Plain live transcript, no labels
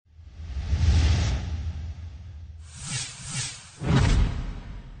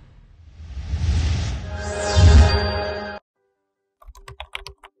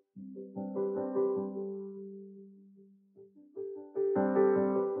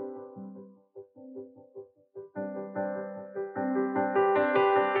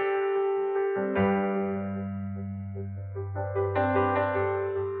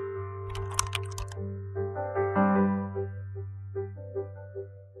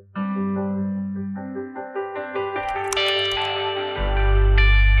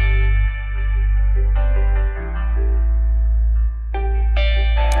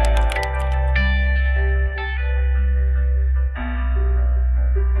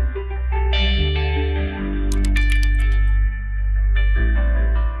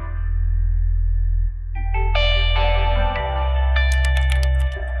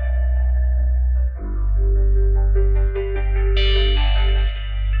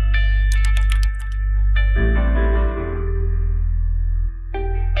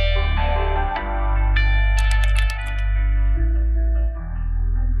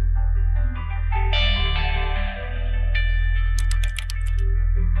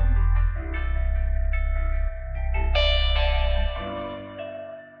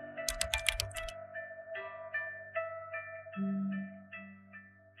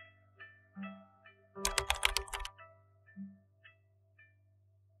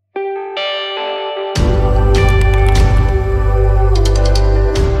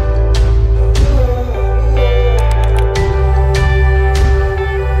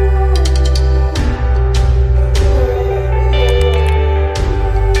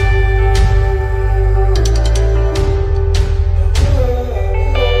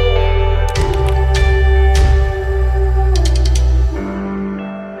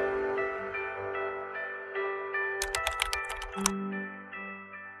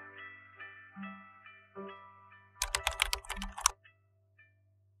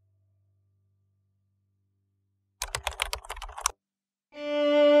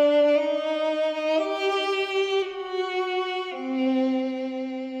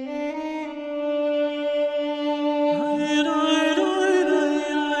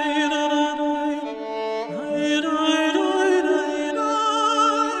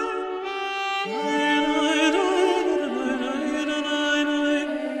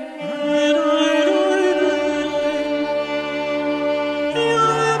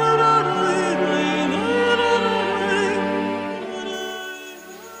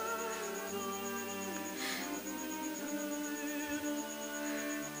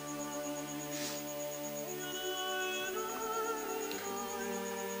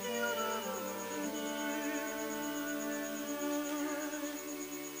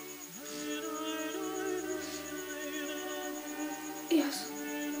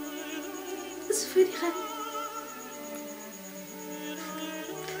فيني خالي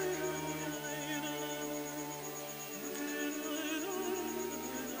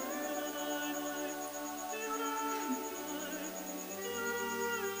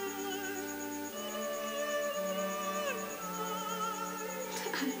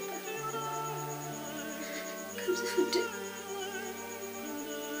كم زفدي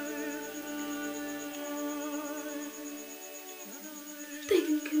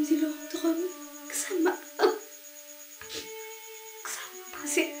دايما كم زي لو تغني كسمع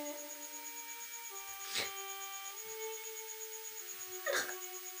باسي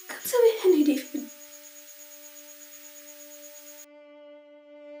كم سوي حني دي في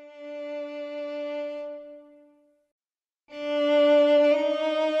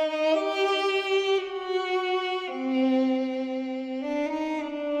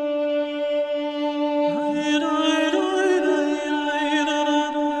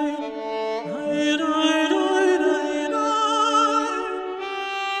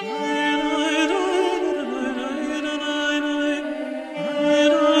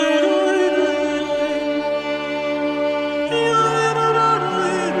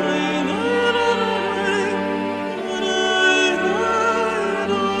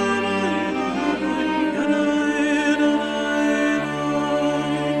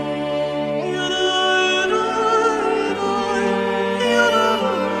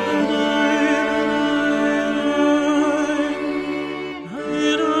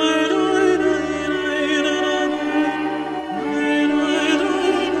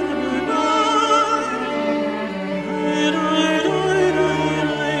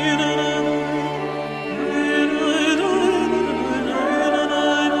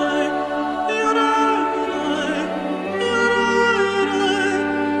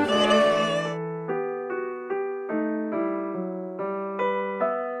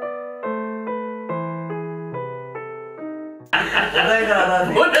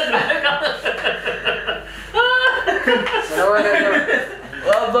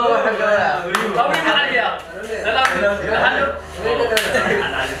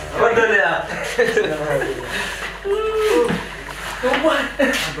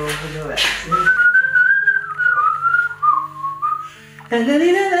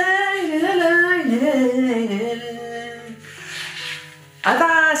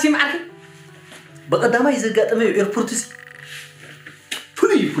هذا سمعك بقدامه يزقطمي ايربورتس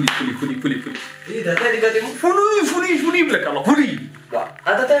فولي ايه ده تاني قادم فولي بلك الله فولي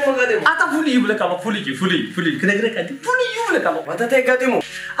هذا تاني ما قادم اتا فولي بلك الله فولي كده قادم فولي بلك الله هذا تاني قادم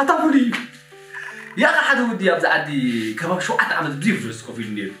اتا فولي يا اخي حد ودي ابز عدي كما شو عمل بزيف فلوس كوفي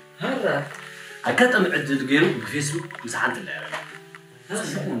نيل هرا اكاتم عدد غيره بفيسبوك مسحت لا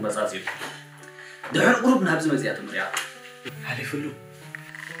هذا مو مساسير دحر قربنا هبز مزيات مريا هذه فلو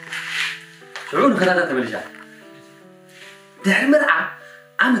شعون كذا تملجا دحر مرعى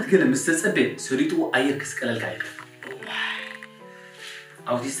عمد قال مستصبي سوريتو اير كسكلل كاير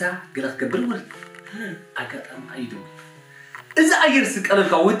او ديسا قال كبر ولد اكاتم ايدو اذا اير سكلل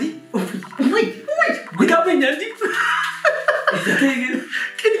كودي وي قدامي عندي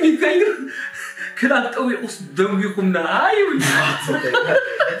كلمه كاير كلا قوي قدامكم ناي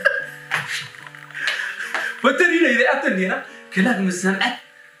فترينا اذا اتنينا كلا مسمعت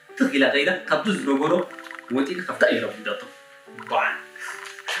تخيل غيره قبض زغورو وتي خفتا ايرو داتو بان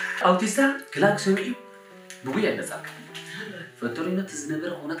اوتيستا كلا سمعي بويا نزاك فترينا تزنبر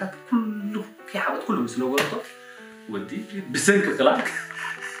هونات كله في حبط كله مسنغورتو ودي بسنك كلاك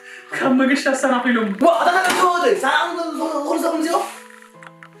كم مغشا سنافيلهم وا هذا هو سلام غرزه من زيو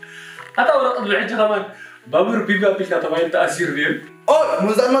هذا ورق الحج كمان بابر بيبا بيتا تبعي تاثير بيه او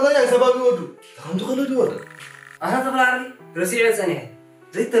مزال ما سبب يودو كم تخلدوا ورد انا تبع عربي رسيع ثانيه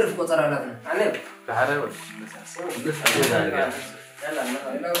زي تعرف قطر على انا بعرف ولا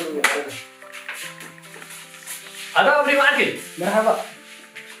هذا أبري معك مرحبا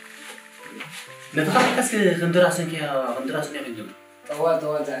نتخاف كاس غندراسن يا غندراسن يا بنجم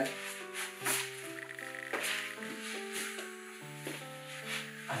طوال زعل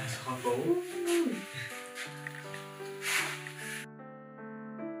أنا سخافه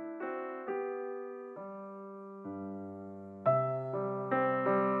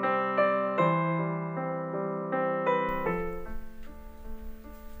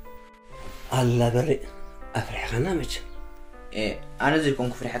الله بري أفرح خنا مش إيه أنا زي كون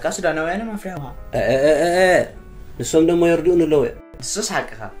كفر حكاس ده أنا وين ما أفرحها نسوم دم يردون اللوي سوس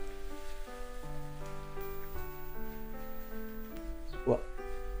حكها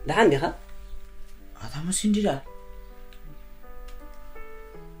ده عندي ها هذا مش سندي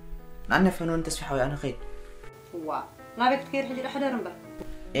أنا فنون تسبح ويا أنا خير وا ما بك كثير حجر أحد رمبا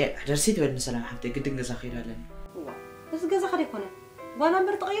إيه حجرسيت وين سلام حبتي قد نجزا خير لنا بس جزا خلي يكون وانا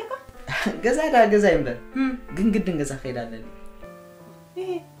مرت غيرك جزا يمبر جن قد نجزا خير لنا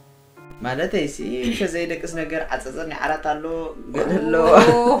ايه مالتي سي كزي لك اس نجر عصصني عرات له قال له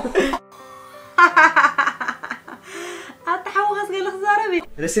اتحوس قال خزاربي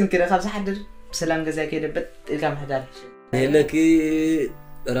رسم كده خمسة حدر بسلام جزا كده بت الكام حدار لك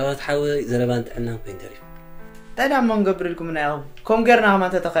روات حاوي زربان تعنا وين تعرف تنا ما نقبر لكم من يوم كم قرنا ما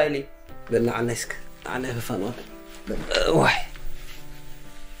تتخيلي قلنا عن نسك عن فان واحد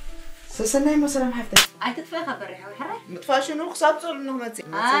سسناي مثلا حفتي اي تطفي خبري حوي حري متفاشي نو خصاب صول انه ما تسي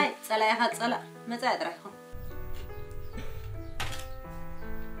اي صلا يا خد صلا ما تادركم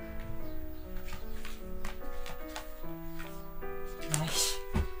ماشي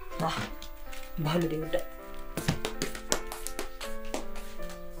راح بحلو دي ودا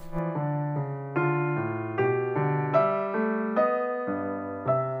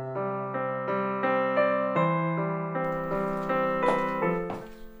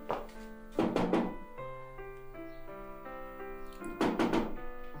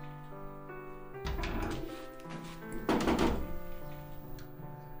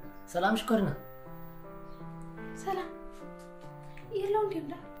سلام شكرنا سلام يلون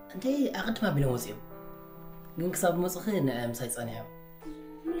دينا انت اقد ما بنوزيو من كسب مسخي نعم سايصانيا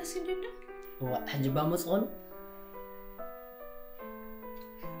ملاسي دينا وحجبا مسخون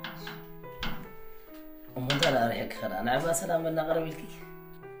ومنت على ريحك خير انا عبا سلام من نقرب لك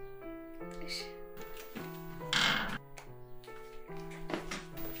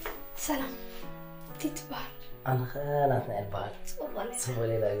سلام تتبار انا خالتنا البال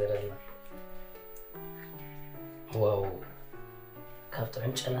صولي لا يقدرنا واو كابتن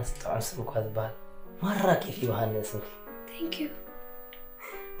عنش انا طبعا اسمك هذا البال مره كيف يبهان اسمك ثانك يو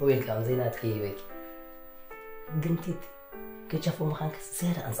ويلكم زينات كيفك قنتي كيشافوا مخانك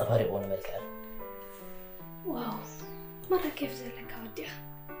زيادة عن صفاري وانا ملكال واو مرة كيف زلك اوديها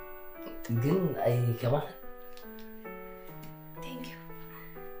قن اي كمان ثانك يو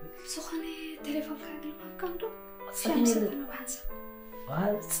سخني تليفون كان ما كاندو صحيح انا بحسب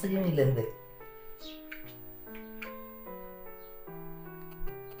وهذا صحيح اللي عندك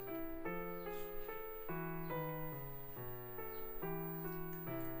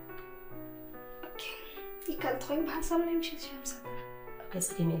يكاد تخيل بحسب لا يمشي شمس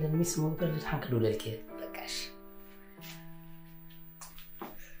بس كيمي اللي مسمو برد حنكلو للكي بقاش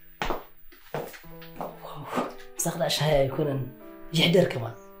ساقلا شهاية يكون يحضر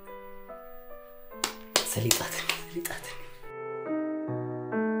كمان سليطات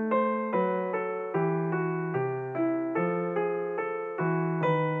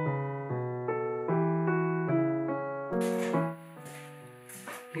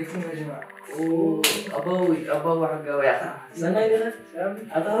كيفكم يا جماعة؟ أبوي حقاوي يا أخي سلام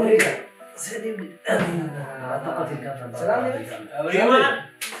أبوي سلام سلام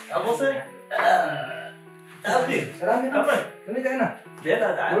أبو سلام أبي سلام أبي كم تعنا؟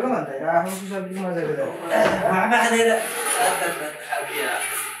 لا تعال ولا ما أنت يا أحمد شو سابي ما زال كذا ما علينا حبيبي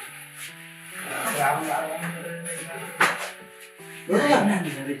والله ما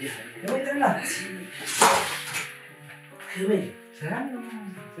عندنا رجال كم تعنا؟ كم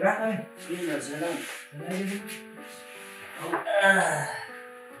سلام سلام سلام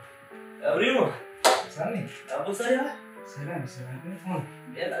أبريمو سلامي أبو سلام سلام سلام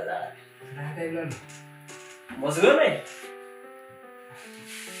يلا تعال سلام كيف مزغمي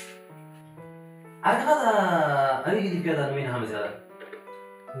عارف هذا أنا قد بيدا مين هم زيادة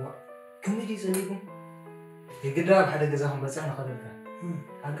كم يجي سنيكم يقدر بحد جزاهم بس أنا قدرتها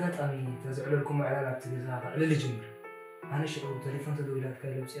حقات أمي تزعل لكم إعلانات جزاها اللي جمر أنا شو تليفون تدويلات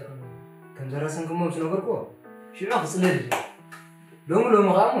كلام سياقة كم دراسنكم مو شنو بركوا شو ناقص ليه لو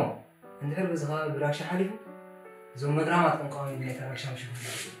مقامو عند حرب زغا براكش حليفو زو مدرامات مقامي اللي كراكش مش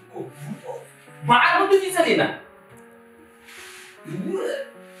ما عاد بدي سلينا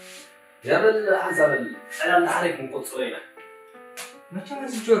يا بل حسب الإعلان حريك من قدس وينه ما كان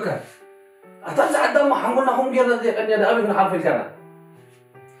لازم تشوكا أترجع الدم حنقولنا هم غير ذي قد يدا أبي نحرف الكلام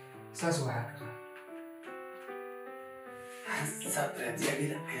ساس واحد حسب زي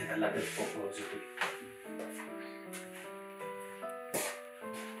كذا هي لا تفوق وزوجي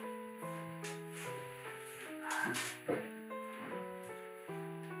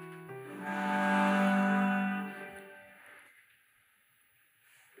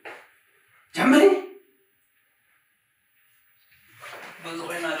جمري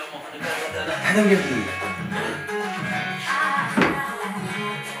بزوينا لو ما خدنا هذا مجد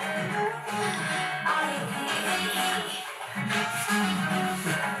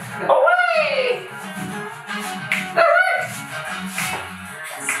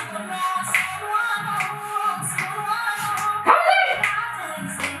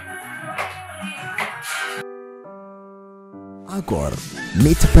أغور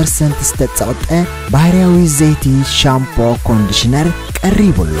 100% استتصقطة بحرياوي زيتي شامبو كونديشنر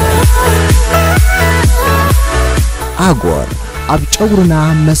قريبو أغور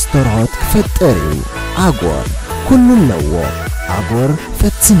أبجورنا مسترات كفتريو أغور كل اللو أغور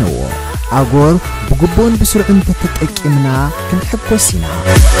فتنو أغور بقبون بسرعة تتأكمنا كنحكوسينا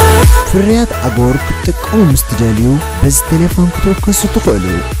فريات أغور كتقوم مستداليو بس تليفون كتوكسو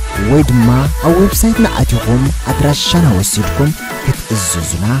تقولو ويدما أو ويب سايتنا أتيكم أدراشانا وسيدكم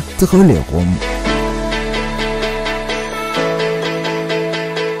كتأززنا تقوليكم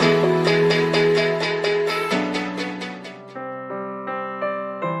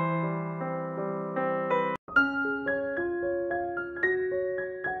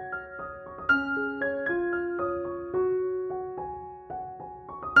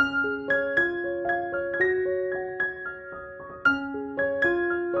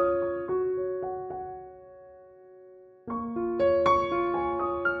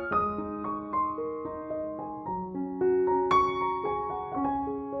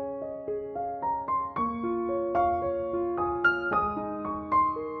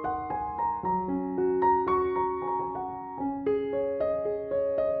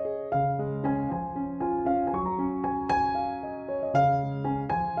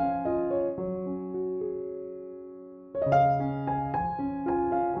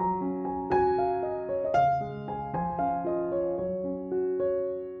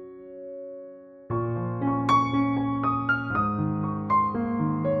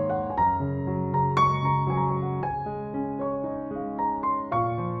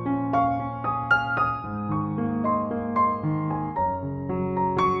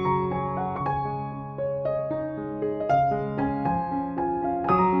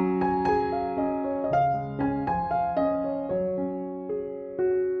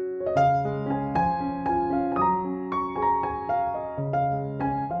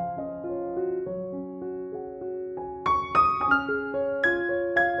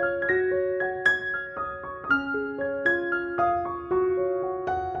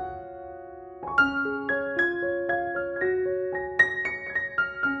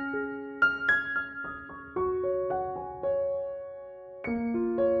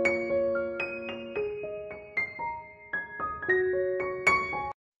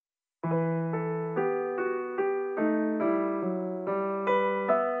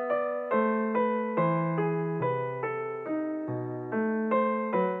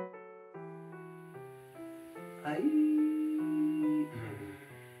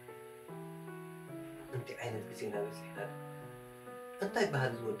انت عينك بزينة بس حلال انت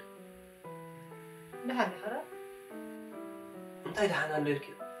بهذا الزود لحالي خلاص انت دحنا لك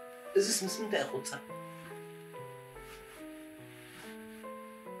ازس مس انت اخوت صار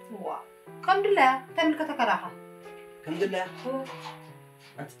وا الحمد لله تعمل كتكراها الحمد لله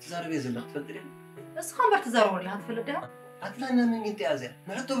انت تزاربي زلخ تفدري بس خمر تزارور لها تفلدها عطلنا من انت ازيا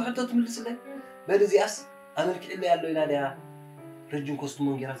نحطو تملس لي بدي اس انا لك اللي قال له يناديها رجم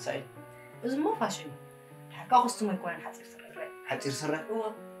كوستمون غير سعيد ازمو فاشن حقا كوستمو يكون حتصير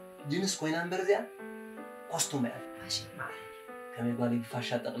سره جنس كوينان برزيا كوستوم يعني فاشن معي كم يقال لي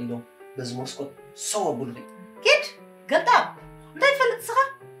فاشا تقليدهم بس مسكوت سوا بولدي كيد قطع انت تفلت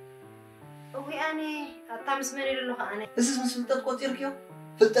صغا اوي اني اتامس من يلوها اني بس مسلطات قوتيركيو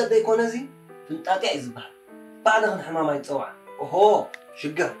فلطات دا يكون زي فلطات يعزبها بعد غن حمامه يتصوع اوهو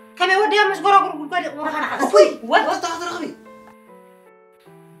شقر كم يوديها مش غرغر غلغل ورخنا حسوي وات تخرغبي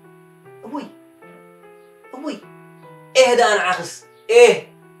ابوي ايه ده انا عاخس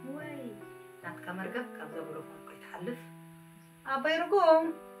ايه وي نات كمرقب كم زبلو فوق يتحلف ابا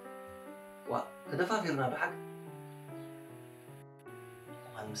يرقوم وا تدفافيرنا بحق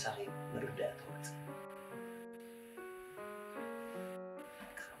وان مساخي مردا توت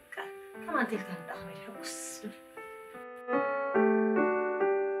كمان تلك هندخل يحبس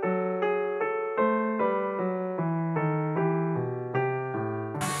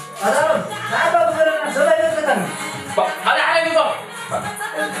أنا ما بقول زمان يتكلم. هذا حالي بابا.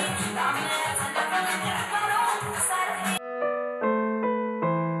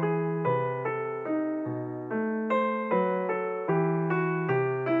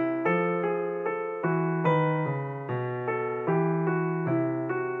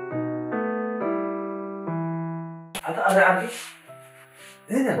 هذا عبي.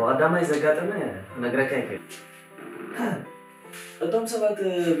 هنا وهذا ما يزقطنا نقرأ كيف. أنتم سبات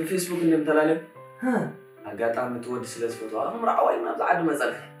بفيسبوك اللي متلالم؟ ها. أقعد عم تودي سلسلة فوتو. أنا مرعوي ما بعد ما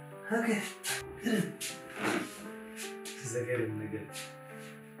زال. هكذا. تذكر النجار.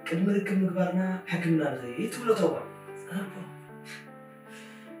 كل مركب مقبرنا حكمنا الغيت ولا طوع.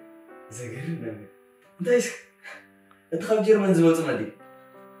 ذكر النجار. أنت إيش؟ أنت خاب جيرمان زملت مدي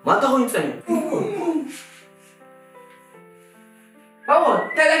ما تخوين ثاني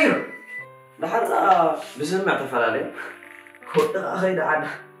باور تلاقيه لحظة بسمع تفعل عليه كنت أخي دعنا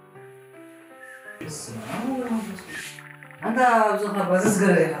أنت بزخر بزز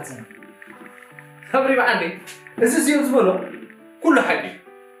قرر يا حسن خبري معاني إذا سيوم زبله كل حاجة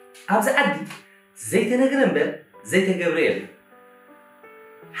أبز عدي زي تنقرن زي تجبريل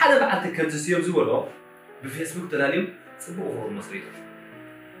حدا بعد كم سيوم زبله بفيسبوك تلاليم صبغوا المصري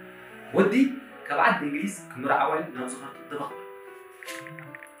ودي كبعد إنجليز كمرة عوائل نام زخرت الدبق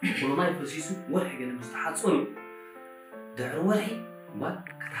ولو ما يفلسيسو ورحي جانا مستحاد صوني دعرو ورحي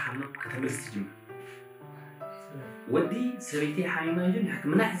وكتحمل كتمل استجمع ودي سبيتي حامي ما يجب نحكي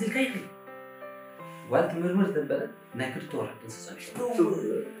مناح زي الكيخي والت مرمر تبلا ناكر تورا تنسساني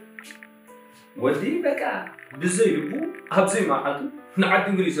ودي بكا بزي يبو هبزي ما حالتو نعد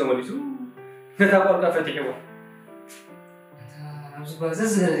انجليزي وماليسو نتابع لك فتحي واحد أنت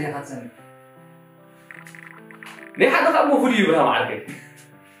بزز قرر يا حسن ليه حدا قام مفولي يبرها معك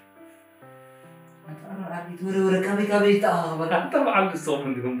توري كابي تاه طبعا الصوت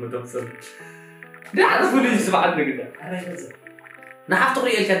عندكم بتوصل ليه حدا فولي يسمع عندك كده نحاف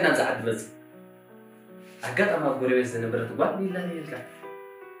تقري الكلام زعد بس أكاد أما بقولي بس نبرة تقول لي لا يلقى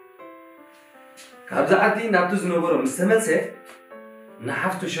كابز عدي نابتوز نبرة مستمل سيف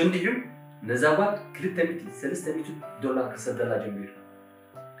نحاف تشنديو نزاوات كل تميتي $300 كسد الله جميل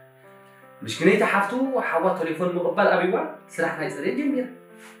مش كنيت حافتو حوا تليفون مقبل أبيوا سرحنا يسري جميل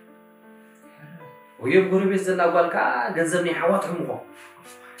ويبقى بس زلا قالك جنزبني حواتهم مخو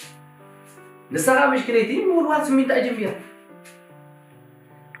نسخة مش كنيتي والوالد سميت أجميل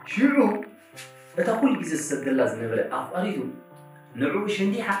شنو أتقول جزء السد لازم نبرة أفريدو نعو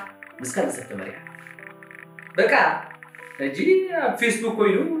شنديحة بس كان سبتمريح بكا نجي فيسبوك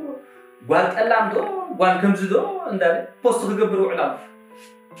وينو قال كلام دو قال كم زدو عندنا بوست تقبلوا علام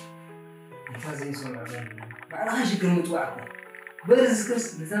فازين سمع أنا هاش كلمة توعكم بس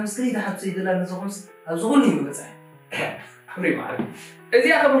كرس مثلا مسكين تحت سيد الله نزومس أزغني بمسح حري معك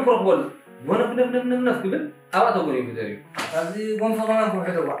إذا أخذ من فرق بول ونف قبل أو أتقولي بدري هذه قوم فضلنا في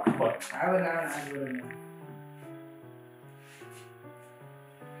وحدة واحد عاولنا عاولنا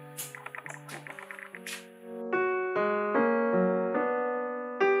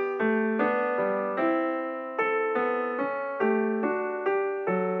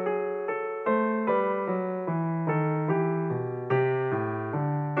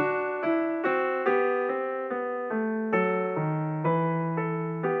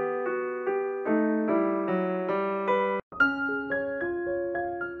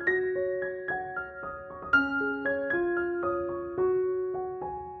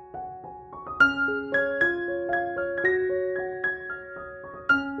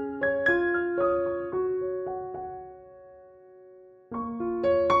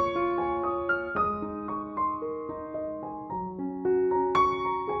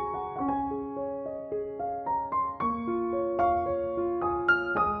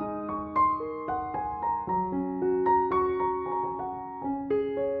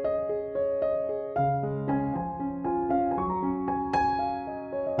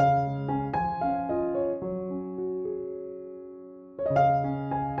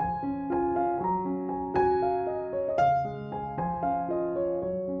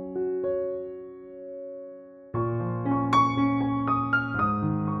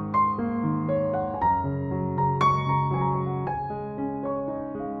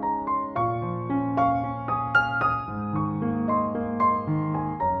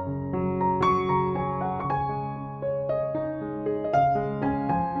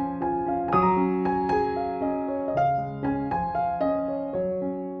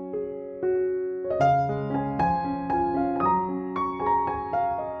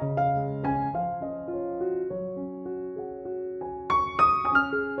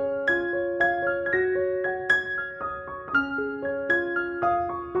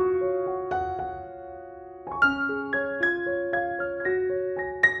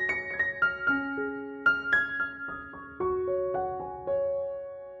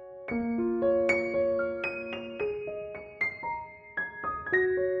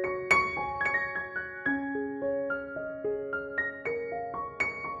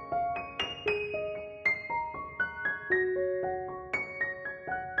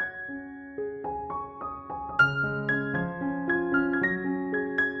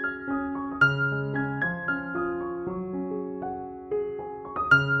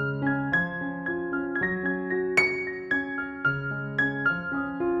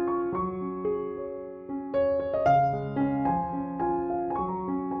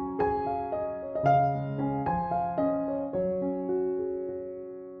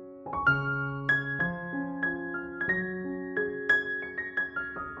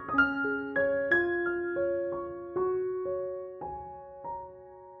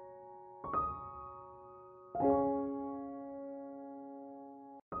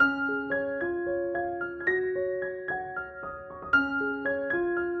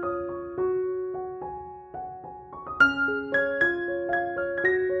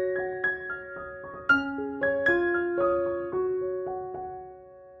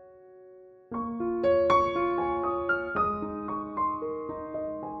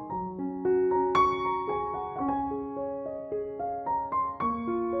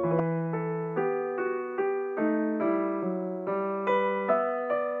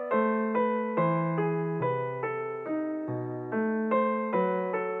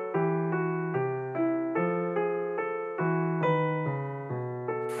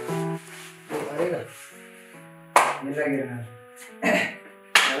نلاقينا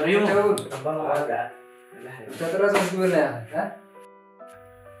اليوم ربما واقع تدرس مسؤول يا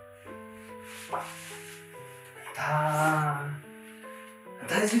ها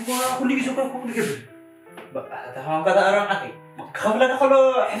تازي كل شيء كل قبل بقى تفهم كذا أراك خبلك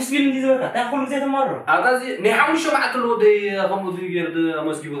خلو حبس بين اللي زبكة تأكل زي مرة أتازي نحاول شو معك لو دي خمس دقيقة ده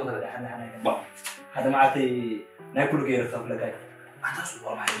مسجد ولا حنا بقى هذا معتي ناكل غير خبلك أتازي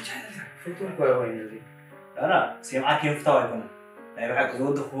والله ما يجي فكر كويس وين اللي أنا سمعك كيف توا يكون لا يبقى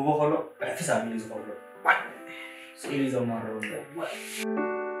زود خوبه خلو حبس عملي زخبله سيلي زي مرة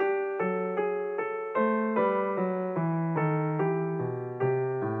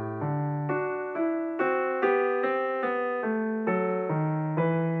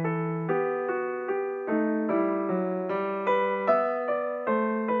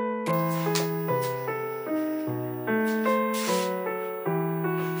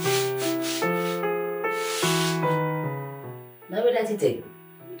ما بدأتي تي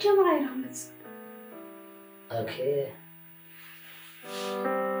جمعي رمز اوكي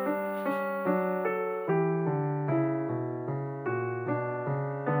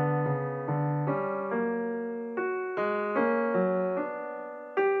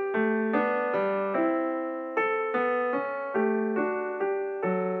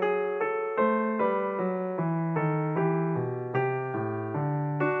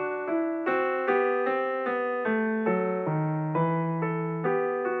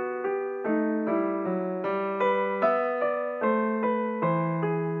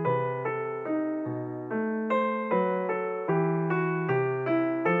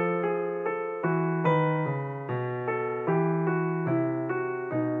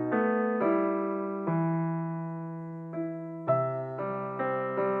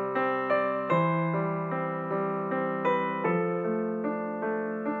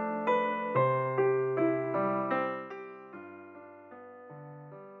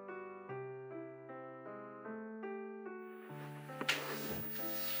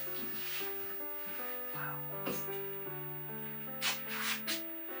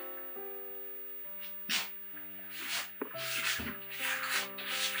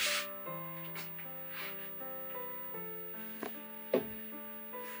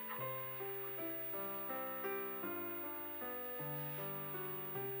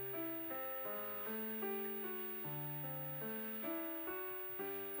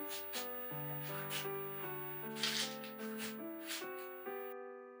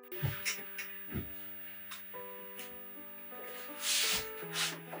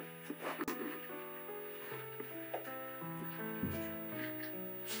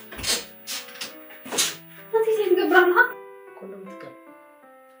برمها كلهم تكلم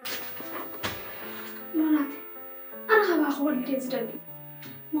مالاتي أنا خبا أخوال جزدني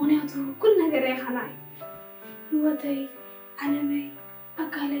مغنياتو كل نجري خناي نوتي علمي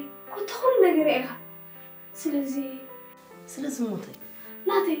أكالي كنت كل نجري خا سلزي موتي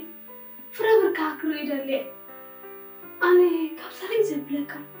ناتي فرابر كاكري دلي أنا كابسالي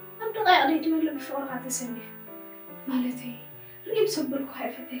زبلكا أبدأ غير يتملى بفور هذا سنة مالتي ريب سبلكو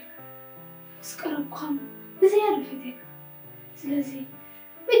هاي فتيك سكرب خام بزيادة فتيك سلزي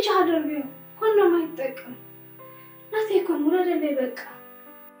بيجي هذا البيو كنا ما يتذكر ناتي يكون ولد اللي بقى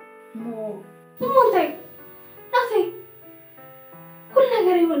مو ناتي ناتي كل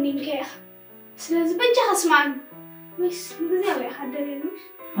نجار يونين كيخ سلزي بيجي خسمان بس بزيادة حد لينوش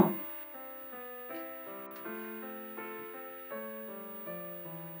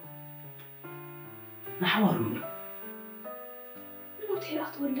نحورون نوتي راح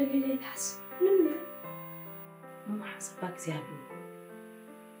تولد اللي تحس لمن ما حسبك زيادة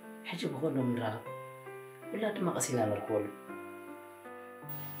حاجة بقولنا من راب ولا دم قسينا نركول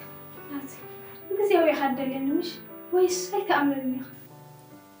ناتي بزيادة حد لينوش ويس هيك أمرني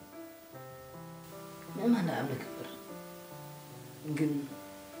ما أنا أملك كبر نقول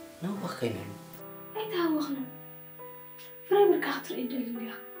نو بخينا هيك هاوخنا فرابر كاختر إيد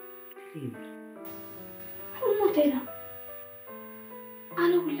اللي موتينا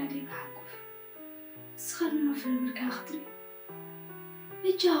أنا ولادي بحقف سخرنا في المركا خطري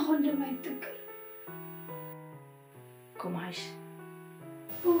بيجي أخوان لما يتذكر كم عايش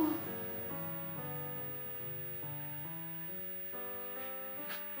أوه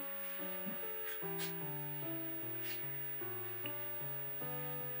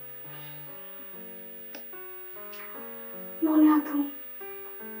مغنياتهم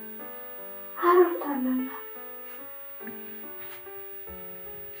عرفت عننا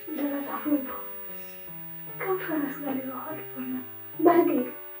دلت أحمده كم فرس قالي وخلفنا باقي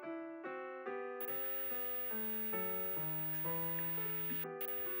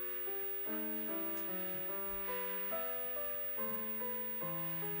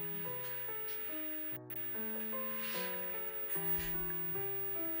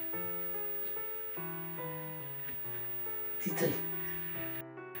تيتري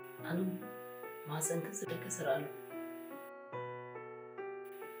أنا ما سنك سركسر أنا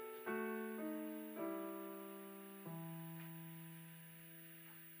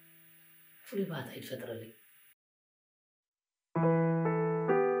فلي بعد هاي الفترة لي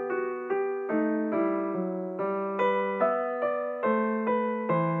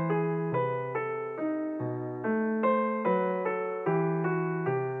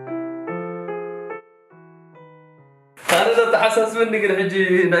أنا تحسس مني كده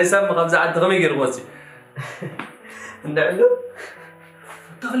حجي نايسام خمسة عاد غمي قربوسي نعلو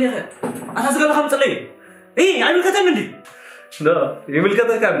تغلي غير أنا أسقل خمسة لي إيه عمل كتر مني لا يعمل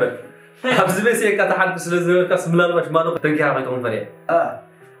كتر كامل حبز بيسي كتر حد بسلزم كاسم لا مش ما نو تنكي على قوم فريق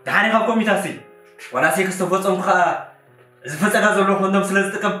دحاني خاكم ميتاسي وأنا سيك استفوت أم خا زفت أجازو لو خندم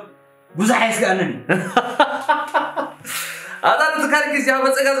سلزتكم بوزح يسقنني هذا تذكر كيس يا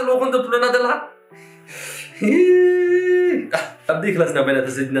بس أجازو لو خندم بلونا دلها أبديك لسنا بينا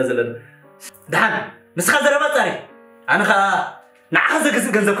تسجدنا زلنا دحان نسخة زربات تاري أنا خا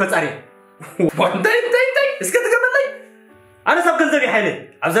نعخذ جنزب كتاري وانتي اسكت قبل لي أنا سب جنزبي حيلي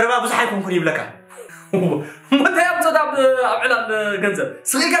عبد زربا بس حيكون كوني بلكا متى يبصد عبد جنزب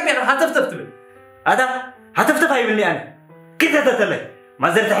صغير كم يعني هتفتفت بي هذا هتفتف هاي مني أنا كده تتلي ما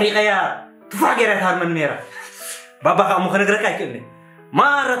زلت تحريقة يا تفاح غير هار من نيرة بابا خا مخنق ركاي كني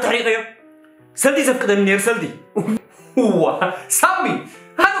مرة تحريقة سلدي سب كده نير سلدي هو سامي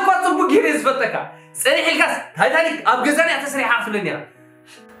هذا قاطب بجيريز فتكا سريح الكاس هاي ذلك أبجزاني أتسريح عفل النيرة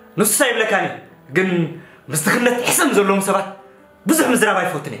نص سايب لكاني جن مستخدمت حسن زلهم سبات بزح مزرعة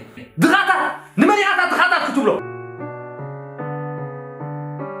يفوتني دغاتا نمني عطا دغاتا كتب له